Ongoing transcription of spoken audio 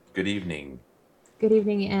Good evening. Good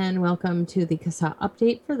evening and welcome to the CASA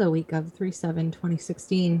update for the week of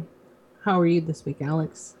 3/7/2016. How are you this week,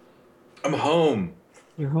 Alex? I'm home.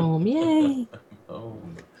 You're home. Yay.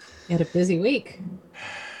 Home. You had a busy week.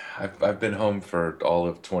 I've been home for all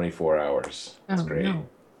of 24 hours. It's Oh, great. no.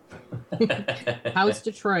 How's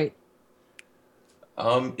Detroit?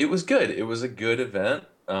 It was good. It was a good event.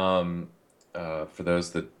 For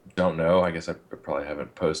those that don't know, I guess I probably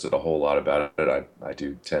haven't posted a whole lot about it. I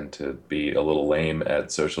do tend to be a little lame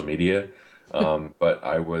at social media. But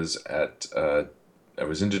I was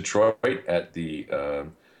in Detroit at the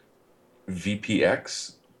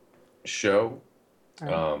VPX show, All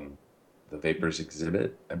right. um, the Vapors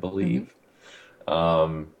exhibit, I Mm-hmm. believe.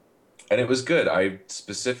 Um, and it was good. I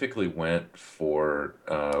specifically went for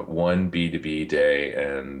one B2B day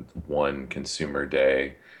and one consumer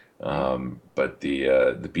day. Right. But the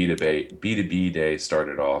B2B day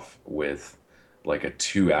started off with like a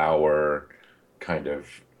 2 hour kind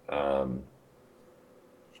of um,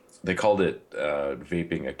 they called it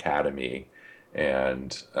Vaping Academy,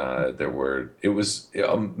 and there were it was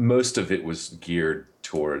most of it was geared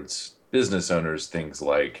towards business owners, things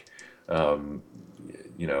like um,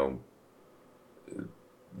 you know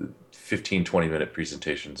 15-20 minute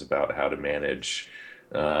presentations about how to manage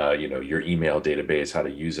your email database, how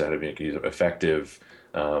to use that to make it effective.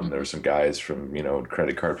 There were some guys from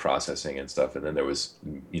credit card processing and stuff, and then there was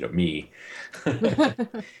me.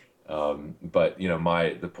 Mm-hmm. But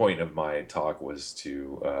my the point of my talk was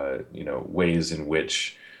to ways in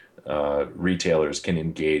which retailers can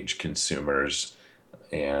engage consumers,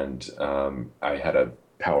 and I had a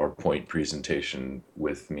PowerPoint presentation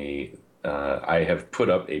with me. I have put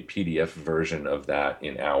up a PDF version of that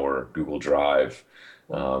in our Google Drive.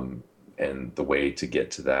 Cool. Um, and the way to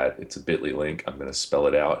get to that, it's a bit.ly link. I'm going to spell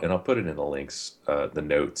it out and I'll put it in the links, the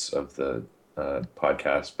notes of the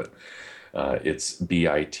podcast. But it's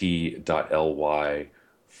bit.ly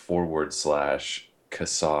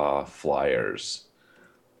 /CASA flyers.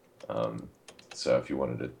 Um, so if you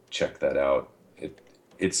wanted to check that out,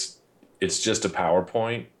 it's it's just a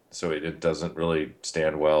PowerPoint, so it doesn't really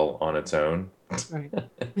stand well on its own. Right.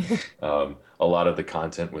 A lot of the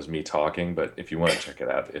content was me talking, but if you want to check it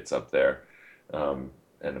out, it's up there. And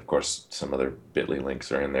of course, some other Bitly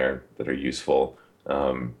links are in there that are useful.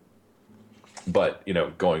 But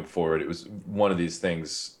going forward, it was one of these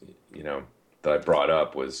things, you know, that I brought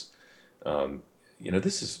up was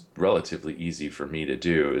this is relatively easy for me to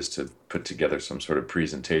do is to put together some sort of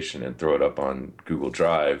presentation and throw it up on Google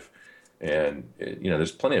Drive. And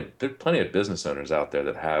there's plenty of business owners out there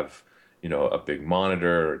that have a big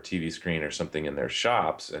monitor or TV screen or something in their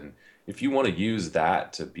shops. And if you want to use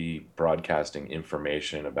that to be broadcasting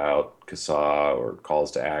information about CASA or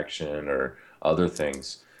calls to action or other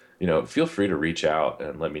things, feel free to reach out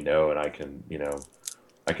and let me know, and I can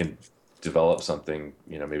develop something,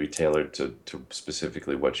 maybe tailored to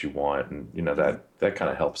specifically what you want. And, Mhm. that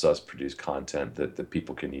kind of helps us produce content that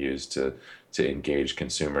people can use to engage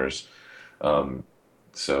consumers. Um,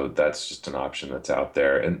 so that's just an option that's out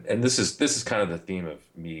there. And this is kind of the theme of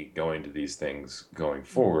me going to these things going Mhm.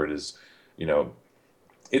 forward is, you know,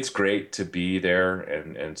 it's great to be there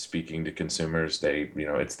and speaking to consumers.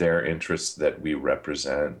 It's their interests that we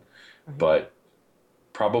represent, Right. but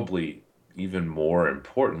probably even more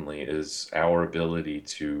importantly is our ability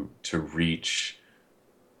to reach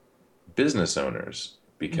business owners,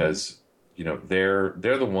 Hmm. because they're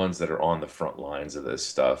the ones that are on the front lines of this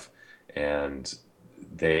stuff, and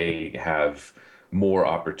they have more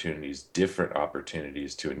opportunities, different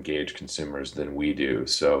opportunities to engage consumers than we do.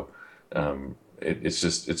 So Right. it's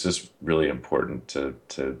just really important to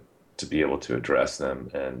be able to address them.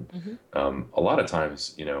 And Hmm. a lot of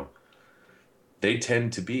times, they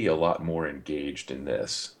tend to be a lot more engaged in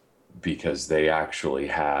this because they actually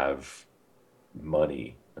have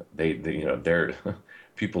money. They're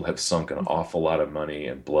people have sunk an awful lot of money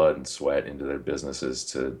and blood and sweat into their businesses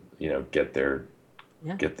to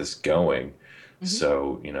Yeah. get this going. Hmm.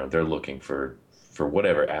 So they're looking for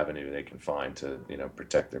whatever avenue they can find to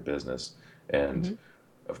protect their business. And Hmm.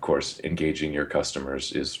 of course, engaging your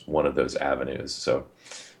customers is one of those avenues. So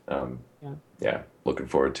um, Yeah. yeah, looking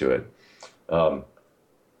forward to it. Um,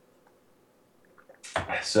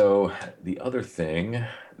 So the other thing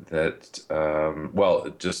that, well,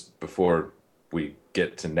 just before we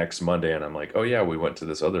get to next Monday, and I'm like, oh yeah, we went to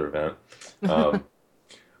this other event. Um,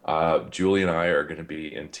 Julie and I are going to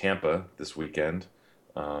be in Tampa this weekend.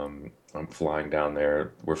 I'm flying down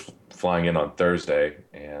there. We're flying in on Thursday,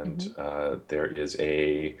 and Hmm. there is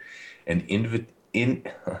an invite in.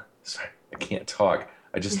 Sorry, I can't talk.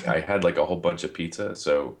 I had like a whole bunch of pizza,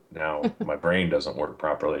 so now my brain doesn't work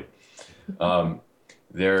properly. Um,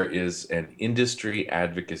 there is an industry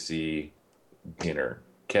advocacy dinner.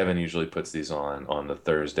 Kevin usually puts these on the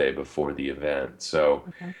Thursday before the event. So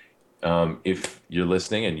Okay. if you're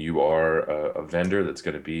listening and you are a vendor that's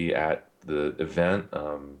going to be at the event,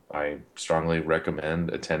 I strongly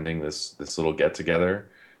recommend attending this little get together.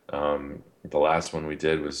 The last one we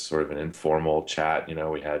did was sort of an informal chat. You know,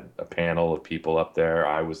 we had a panel of people up there.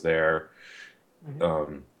 I was there, Right.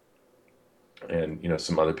 um, and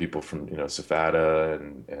some other people from Safata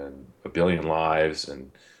and A Billion Lives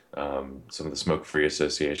and some of the Smoke Free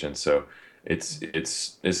Association. So it's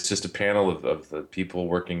just a panel of the people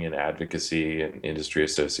working in advocacy and industry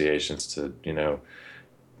associations to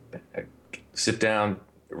sit down,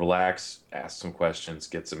 relax, ask some questions,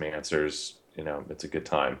 get some answers. It's a good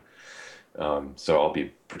time. So I'll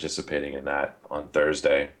be participating in that on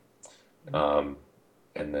Thursday. Right. Um,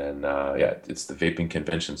 and then yeah, it's the Vaping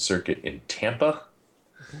Convention Circuit in Tampa,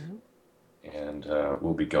 Okay. and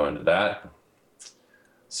we'll be going to that.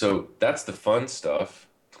 So that's the fun stuff.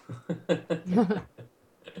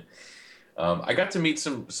 I got to meet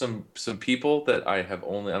some people that I have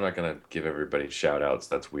only. I'm not gonna give everybody shout outs.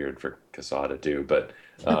 That's weird for Casa to do, but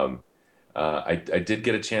um, I did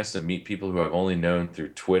get a chance to meet people who I've only known through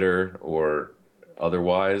Twitter or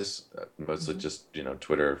otherwise, mostly Mhm. just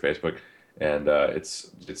Twitter or Facebook, and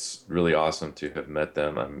it's really awesome to have met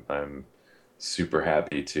them. I'm super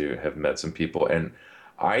happy to have met some people, and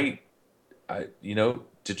I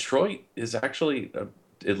Detroit is actually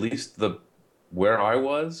at least the where I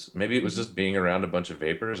was. Maybe it was Mhm. just being around a bunch of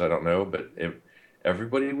vapors. I don't know, but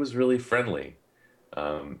everybody was really friendly.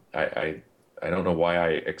 I don't know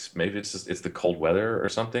why maybe it's the cold weather or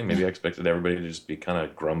something. Maybe I expected everybody to just be kind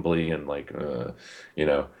of grumbly and like you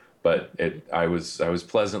know. But I was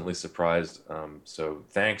pleasantly surprised. So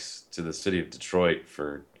thanks to the city of Detroit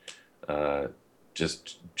for uh,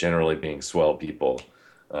 just generally being swell people.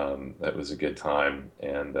 That was a good time,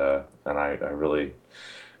 and I really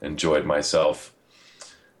enjoyed myself.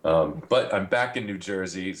 But I'm back in New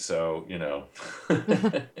Jersey, so you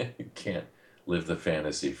can't live the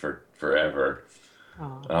fantasy for forever.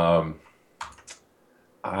 Aw. Um,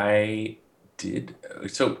 I did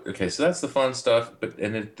so okay, so that's the fun stuff, but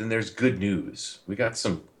then there's good news. We got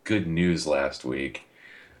some good news last week.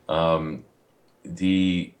 Um,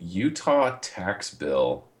 the Utah tax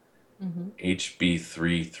bill Mhm. HB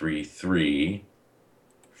 333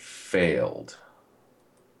 failed.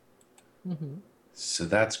 Mhm. So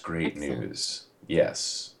that's great Excellent. news.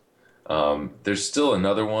 Yes. There's still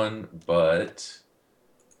another one, but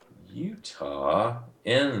Utah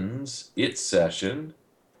ends its session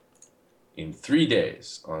in 3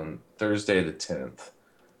 days on Thursday the 10th.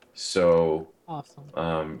 So Awesome.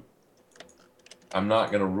 um, I'm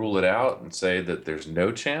not going to rule it out and say that there's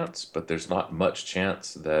no chance, but there's not much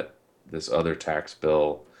chance that this other tax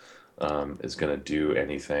bill is going to do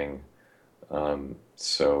anything.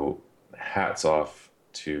 So hats off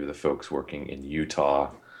to the folks working in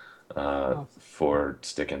Utah Awesome. for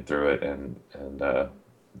sticking through it and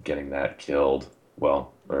getting that killed.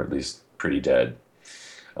 Well, or at least pretty dead.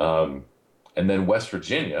 Um, and then West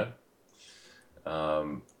Virginia,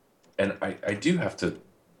 um, and I do have to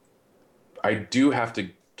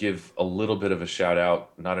give a little bit of a shout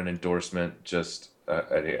out, not an endorsement, just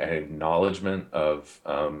an acknowledgement of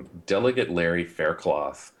Delegate Larry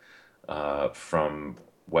Faircloth from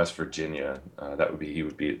West Virginia.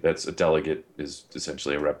 That's a delegate, is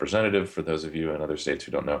essentially a representative for those of you in other states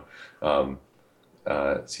who don't know. Um,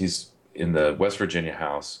 he's in the West Virginia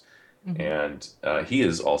House, Mhm. and he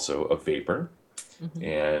is also a vapor Mhm.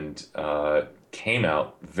 and came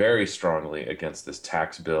out very strongly against this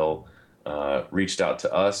tax bill, reached out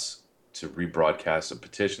to us to rebroadcast a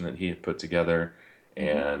petition that he had put together,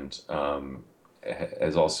 Mhm. and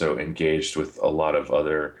has also engaged with a lot of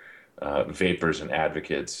other vapors and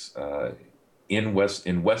advocates in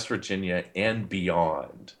West Virginia and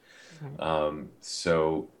beyond. Right.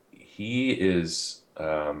 So he is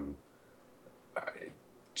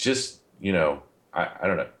just I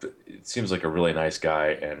don't know. It seems like a really nice guy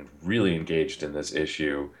and really engaged in this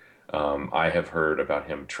issue. I have heard about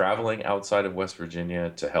him traveling outside of West Virginia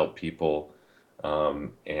to help people,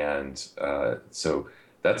 and so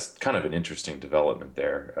that's kind of an interesting development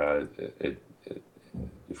there.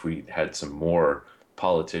 If we had some more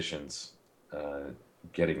politicians uh,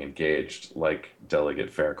 getting engaged, like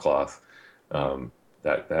Delegate Faircloth, Right. um,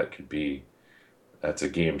 that could be that's a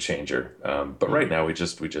game changer. But Yeah. right now we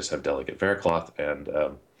just have Delegate Faircloth, and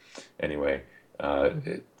anyway,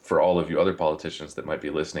 Mhm. for all of you other politicians that might be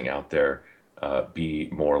listening out there, be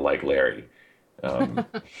more like Larry. Um,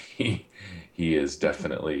 he he is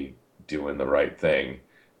definitely doing the right thing.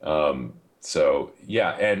 So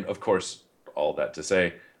yeah, and of course, all that to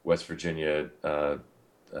say, West Virginia, is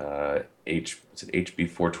it HB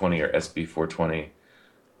 420 or SB 420?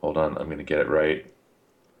 Hold on, I'm going to get it right.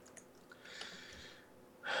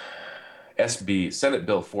 SB Senate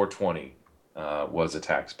Bill 420 was a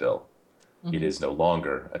tax bill. It Hmm. is no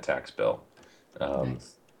longer a tax bill. Um,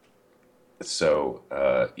 Nice. so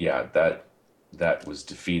yeah, that was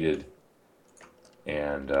defeated,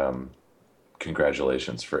 and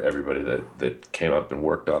congratulations for everybody that came up and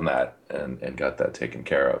worked on that and got that taken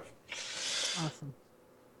care of. Awesome.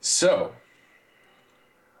 So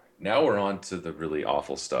now we're on to the really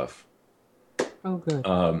awful stuff. Oh, good.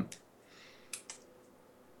 Um,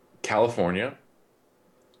 California.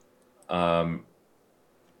 Um,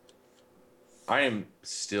 I am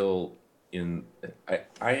still in.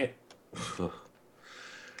 I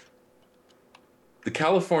the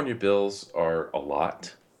California bills are a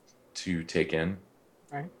lot to take in,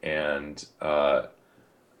 Right. and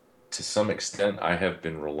to some extent, I have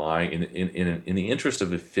been relying in the interest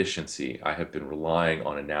of efficiency. I have been relying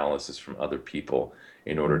on analysis from other people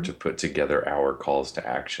in order Hmm. to put together our calls to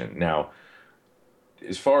action. Now,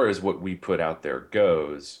 as far as what we put out there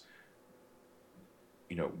goes,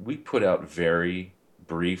 we put out very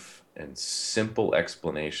brief and simple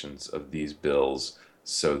explanations of these bills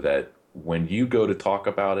so that when you go to talk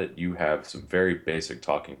about it, you have some very basic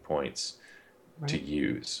talking points to Right.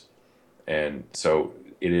 use. And so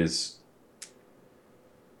it is,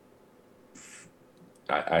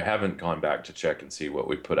 I haven't gone back to check and see what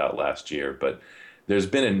we put out last year, but there's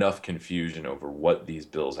been enough confusion over what these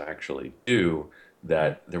bills actually do Right.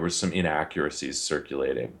 that there were some inaccuracies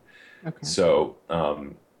circulating. Okay. So,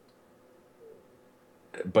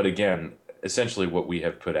 but again, essentially what we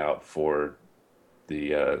have put out for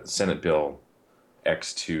the Senate Bill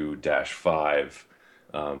X2-5,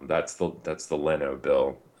 that's the Leno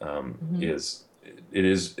bill, Hmm. is it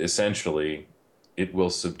is essentially it will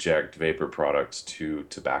subject vapor products to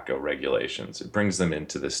tobacco regulations. It brings them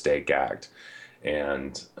into the Stake Act,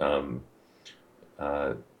 and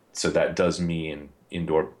uh, so that does mean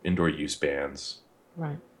indoor use bans.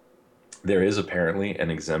 Right. There is apparently an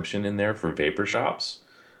exemption in there for vapor shops,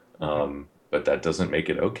 Okay. but that doesn't make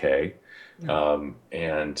it okay. No.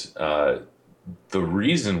 And the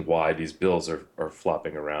reason why these bills are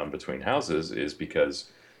flopping around between houses is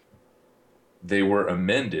because they were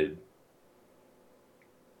amended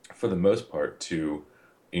for the most part to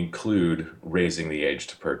include raising the age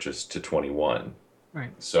to purchase to 21.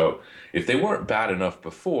 Right. So if they weren't bad enough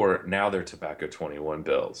before, now they're tobacco 21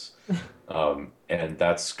 bills. And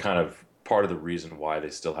that's kind of part of the reason why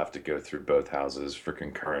they still have to go through both houses for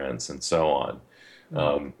concurrence and so on.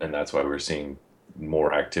 Right. And that's why we're seeing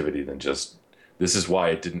more activity than just this is why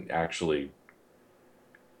it didn't actually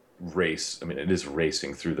race. I mean, it is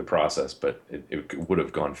racing through the process, but it would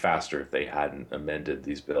have gone faster if they hadn't amended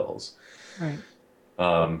these bills. Right.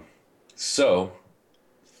 So,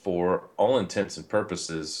 for all intents and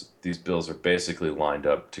purposes, these bills are basically lined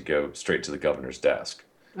up to go straight to the governor's desk.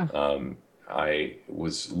 Oh, I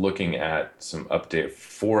was looking at an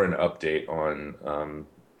update on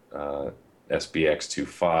SBX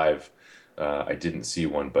 25. I didn't see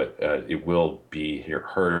one, but it will be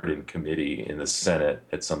heard in committee in the Senate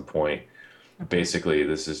at some point. okay. Basically,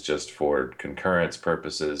 this is just for concurrence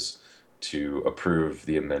purposes to approve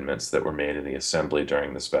the amendments that were made in the Assembly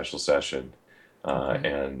during the special session, uh,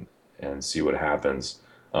 Okay. and and see what happens.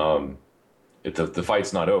 Um, the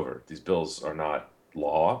fight's not over. These bills are not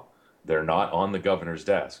law. They're not on the governor's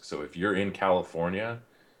desk. So if you're in California,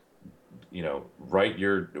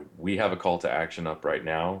 we have a call to action up right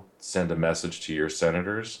now. Send a message to your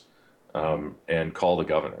senators, and call the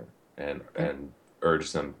governor and Okay. and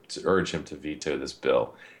urge him to veto this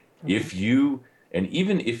bill. Okay. If you and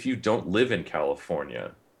even if you don't live in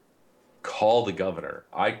California, call the governor.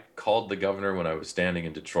 I called the governor when I was standing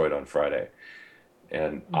in Detroit on Friday,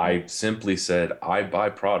 and Hmm. I simply said I buy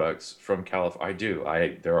products from California. I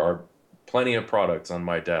do. There are plenty of products on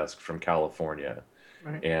my desk from California,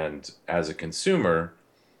 Right. and as a consumer,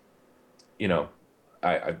 you know,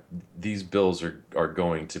 I these bills are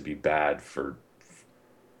going to be bad for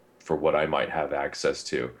what I might have access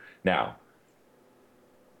to. Now,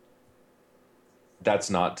 that's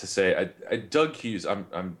not to say Doug Hughes.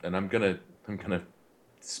 I'm gonna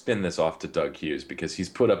spin this off to Doug Hughes because he's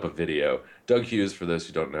put up a video. Doug Hughes, for those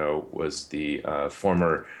who don't know, was the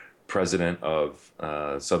former president of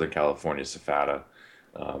Southern California SFATA,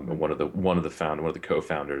 and Right. one of the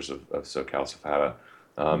co-founders of SoCal SFATA.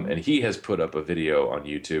 Hmm. And he has put up a video on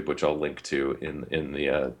YouTube, which I'll link to in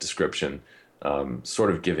the description,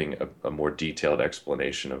 sort of giving a more detailed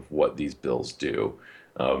explanation of what these bills do.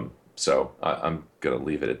 So I'm going to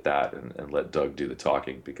leave it at that and let Doug do the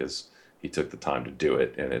talking because he took the time to do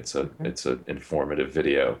it, and Okay. it's an informative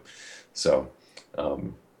video. So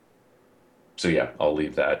um, so yeah, I'll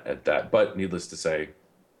leave that at that. But needless to say,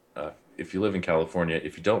 if you live in California,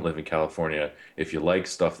 if you don't live in California, if you like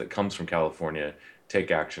stuff that comes from California,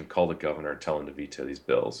 take action, call the governor, tell him to veto these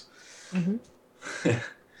bills. Mm-hmm.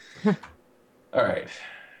 All right.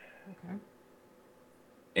 Okay.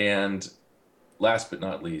 And last but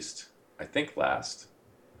not least, I think last,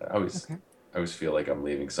 I always Okay. I always feel like I'm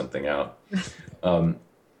leaving something out. Um,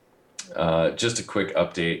 just a quick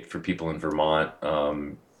update for people in Vermont.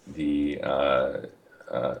 The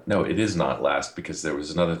No, it is not last because there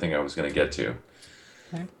was another thing I was going to get to.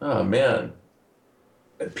 Okay. Oh man,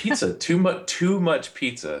 pizza, too much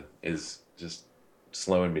pizza is just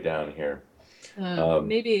slowing me down here. Um,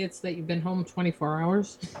 Maybe it's that you've been home 24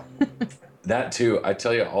 hours. that too, I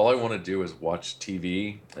tell you, all I want to do is watch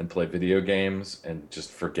TV and play video games and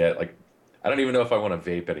just forget. Like, I don't even know if I want to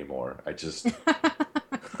vape anymore. I just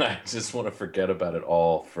want to forget about it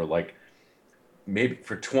all for like maybe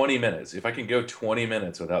for 20 minutes. If I can go 20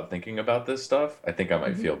 minutes without thinking about this stuff, I think I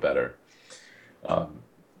might Hmm. feel better. Um,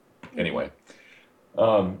 Okay. anyway,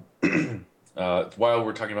 Um, while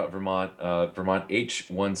we're talking about Vermont, Vermont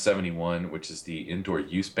H171, which is the indoor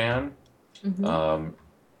use ban, Hmm. um,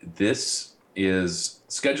 this is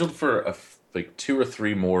scheduled for like two or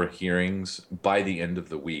three more hearings by the end of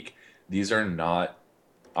the week. These are not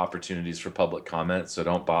opportunities for public comment, so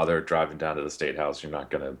don't bother driving down to the state house. You're not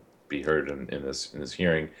going to be heard in this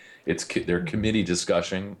hearing. They're committee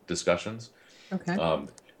discussions. Okay. Um,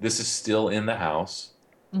 this is still in the House.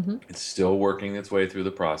 Hmm. It's still working its way through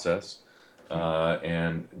the process. Okay.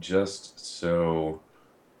 And just so,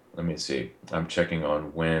 let me see. I'm checking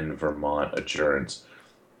on when Vermont adjourns.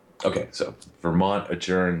 Okay, so Vermont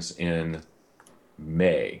adjourns in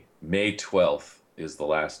May. May 12th is the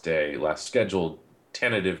last day, last scheduled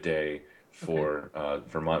tentative day Okay. for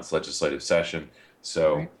Vermont's legislative session.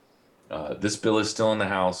 So Right. this bill is still in the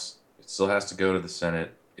House. It still has to go to the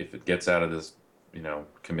Senate. If it gets out of this,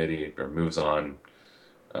 committee or moves on,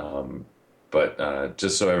 um, but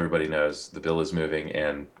just so everybody knows, the bill is moving,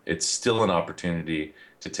 and it's still an opportunity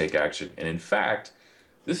to take action. And in fact,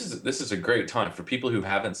 this is a great time for people who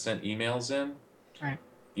haven't sent emails in. Right.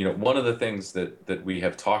 One of the things that we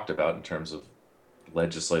have talked about in terms of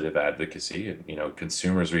legislative advocacy and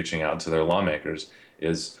consumers reaching out to their lawmakers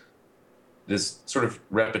is this sort of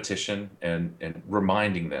repetition and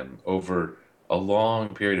reminding them over a long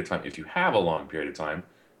period of time. If you have a long period of time,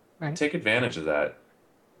 Right. take advantage of that.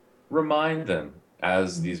 Remind them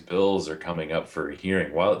as Hmm. these bills are coming up for a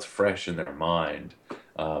hearing, while it's fresh in their mind,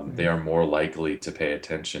 they Right. are more likely to pay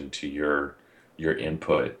attention to your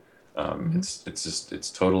input. Hmm.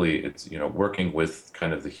 It's totally working with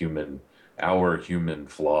kind of our human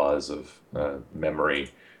flaws of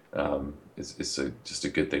memory is just a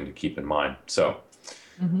good thing to keep in mind. So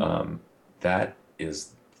Hmm. um, that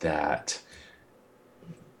is that.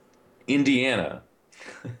 Indiana.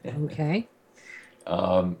 Okay.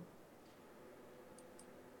 Um,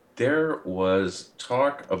 There was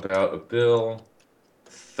talk about a bill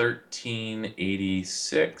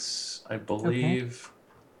 1386, I Okay. believe.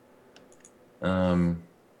 Um,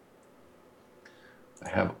 I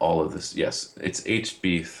have all of this. Yes, it's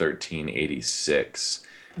HB 1386.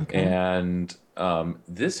 Okay. And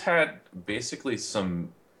this had basically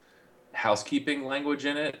some housekeeping language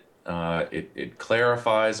in it. It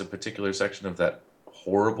clarifies a particular section of that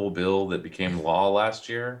horrible bill that became law last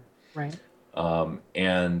year. Right.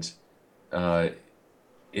 And uh,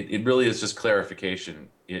 it really is just clarification.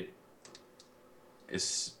 It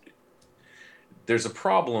is There's a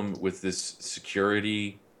problem with this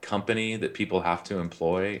security company that people have to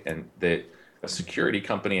employ, and that a security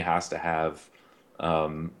company has to have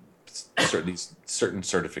um, certain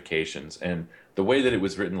certifications. And the way that it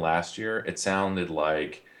was written last year, it sounded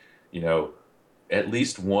like, you know, at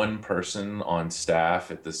least one person on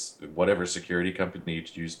staff at this whatever security company you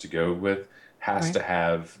choose to go with has Right. to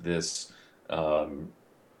have this um,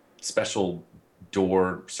 special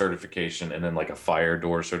door certification and then like a fire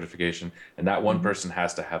door certification, and that one Hmm. person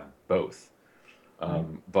has to have both. Right.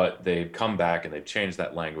 But they've come back and they've changed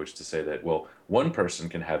that language to say that, well, one person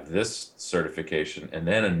can have this certification and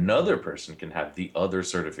then another person can have the other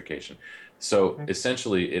certification. So Okay.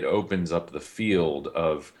 essentially, it opens up the field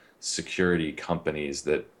of security companies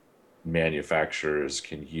that manufacturers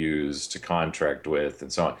can use to contract with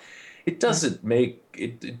and so on. Right. It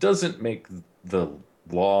doesn't make the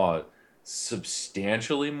law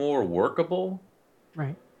substantially more workable.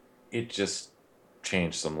 Right. It just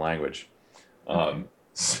change some language. Okay.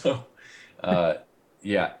 So, uh,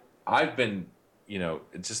 yeah, I've been,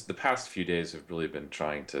 just the past few days have really been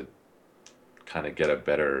trying to kind of get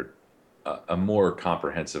a more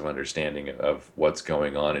comprehensive understanding of what's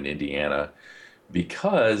going on in Indiana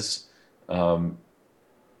because, um,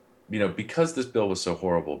 because this bill was so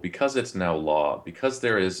horrible, because it's now law, because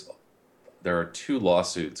there are two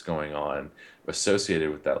lawsuits going on associated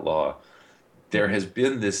with that law. There Hmm. has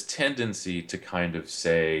been this tendency to kind of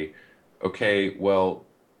say, okay, well,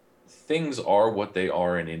 things are what they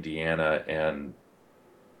are in Indiana, and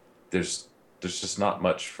there's there's just not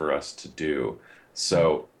much for us to do. Right.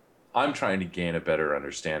 So I'm trying to gain a better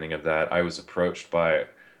understanding of that. I was approached by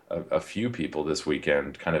a few people this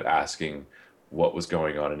weekend, kind of asking what was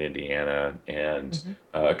going on in Indiana, and Hmm.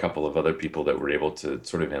 a couple of other people that were able to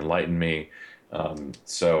sort of enlighten me.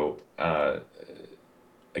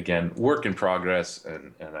 Again, work in progress,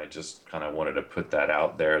 and I just kind of wanted to put that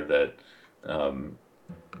out there that um,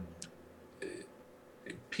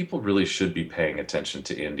 people really should be paying attention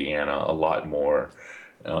to Indiana a lot more.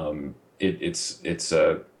 It's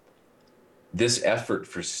a this effort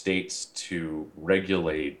for states to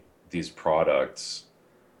regulate these products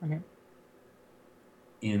Okay.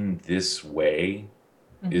 in this way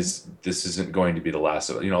Hmm. is this isn't going to be the last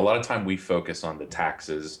of it. A lot of time we focus on the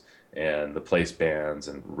taxes and the place bans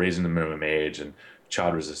and raising the minimum age and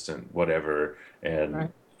child resistant whatever, and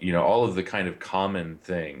Right. all of the kind of common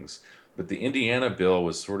things. But the Indiana bill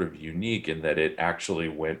was sort of unique in that it actually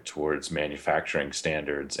went towards manufacturing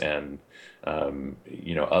standards and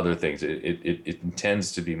other things. It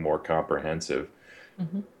intends to be more comprehensive,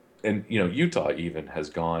 Hmm. and Utah even has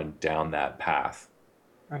gone down that path.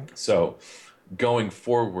 Right. So going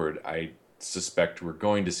forward, I suspect we're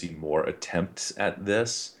going to see more attempts at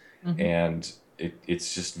this. Hmm. And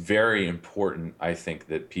it's just very important, I think,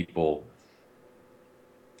 that people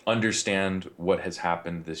understand what has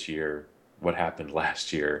happened this year, what happened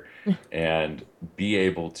last year, and be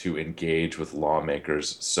able to engage with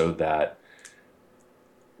lawmakers so that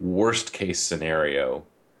worst case scenario,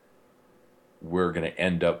 we're going to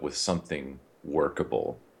end up with something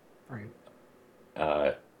workable. Right.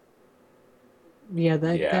 Uh, Yeah,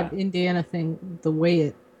 that yeah. Indiana thing, the way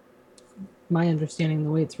it, my understanding,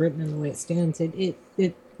 the way it's written and the way it stands,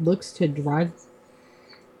 it looks to drive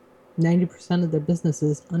 90% of their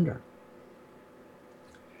businesses under.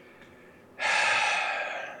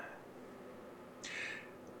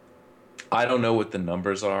 I don't know what the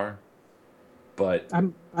numbers are, but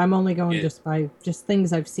I'm only going it, just by just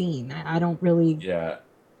things I've seen. I don't really. yeah,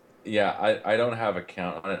 yeah, I don't have a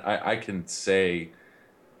count on it. I can say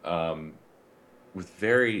um, with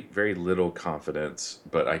very, very little confidence,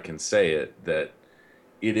 but I can say it that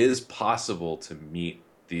it is possible to meet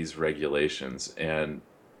these regulations, and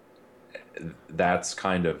that's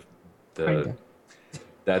kind of the Kinda.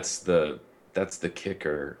 that's the that's the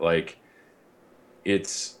kicker. Like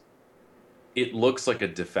it's it looks like a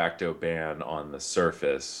de facto ban on the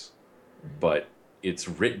surface, Right. but it's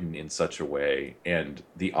written in such a way, and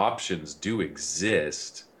the options do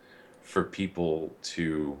exist for people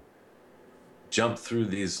to jump through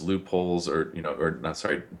these loopholes, or or not,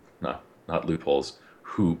 sorry, not loopholes,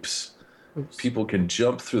 hoops. Oops. People can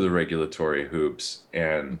jump through the regulatory hoops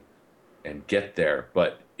and get there,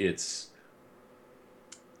 but it's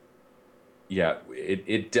yeah,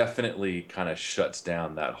 it definitely kind of shuts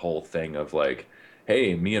down that whole thing of like,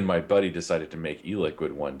 hey, me and my buddy decided to make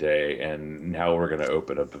e-liquid one day, and now we're gonna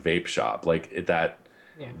open up a vape shop. Like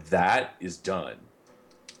Yeah. that is done,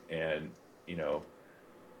 and you know,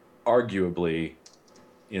 arguably,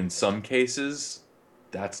 in some cases,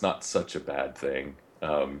 that's not such a bad thing.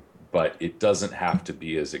 But it doesn't have to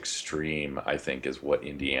be as extreme, I think, as what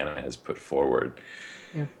Indiana has put forward.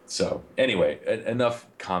 Yeah. So anyway, enough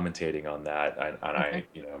commentating on that. Okay.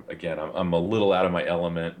 Again, I'm a little out of my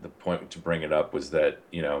element. The point to bring it up was that,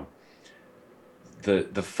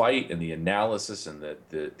 the fight and the analysis and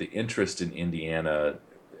the interest in Indiana,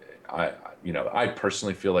 I, I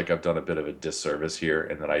personally feel like I've done a bit of a disservice here,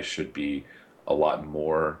 and that I should be a lot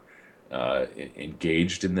more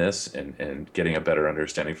engaged in this, and getting a better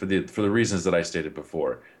understanding for the reasons that I stated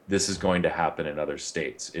before. This is going to happen in other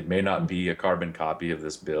states. It may not Mhm. be a carbon copy of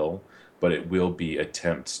this bill, but it will be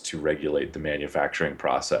attempts to regulate the manufacturing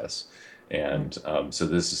process. Right. And so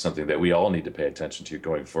this is something that we all need to pay attention to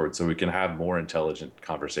going forward, so we can have more intelligent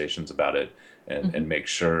conversations about it, and Hmm. make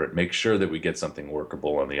sure that we get something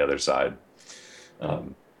workable on the other side. Right.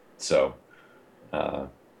 Um, so uh,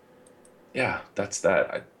 yeah, that's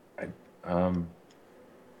that.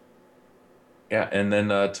 Yeah, and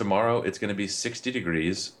then tomorrow it's going to be 60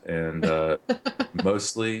 degrees and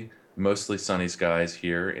mostly mostly sunny skies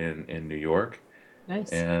here in New York.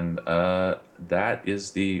 Nice. And that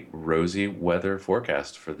is the rosy weather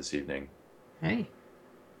forecast for this evening. Hey,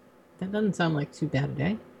 that doesn't sound like too bad a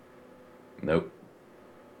day. Nope.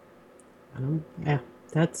 I don't. Yeah,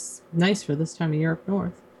 that's nice for this time of year up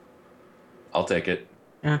north. I'll take it.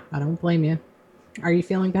 Yeah, I don't blame you. Are you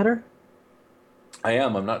feeling better? I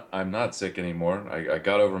am. I'm not sick anymore. I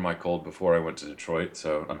got over my cold before I went to Detroit,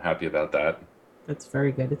 so I'm happy about that. That's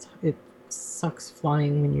very good. It sucks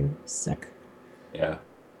flying when you're sick. Yeah.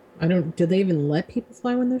 I don't. Do they even let people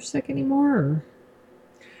fly when they're sick anymore? Or?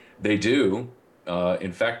 They do.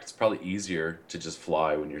 In fact, it's probably easier to just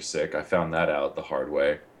fly when you're sick. I found that out the hard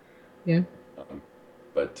way. Yeah. Um,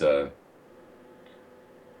 but uh,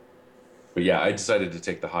 but yeah, I decided to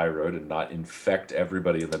take the high road and not infect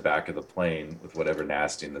everybody in the back of the plane with whatever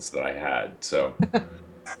nastiness that I had. So,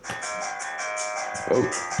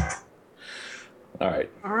 oh, all right.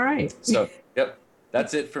 All right. So, yep,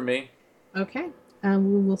 that's it for me. Okay. We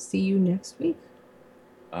will see you next week.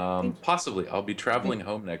 Thank Possibly, I'll be you. traveling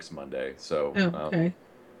home next Monday, so Oh, okay.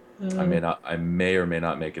 I Uh, I may or may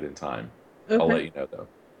not make it in time. I'll okay. let you know though.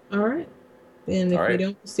 All right. And All if we right,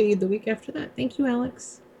 don't see you the week after that, thank you,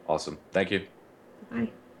 Alex. awesome. Thank you.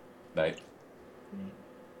 Bye. Night. Bye.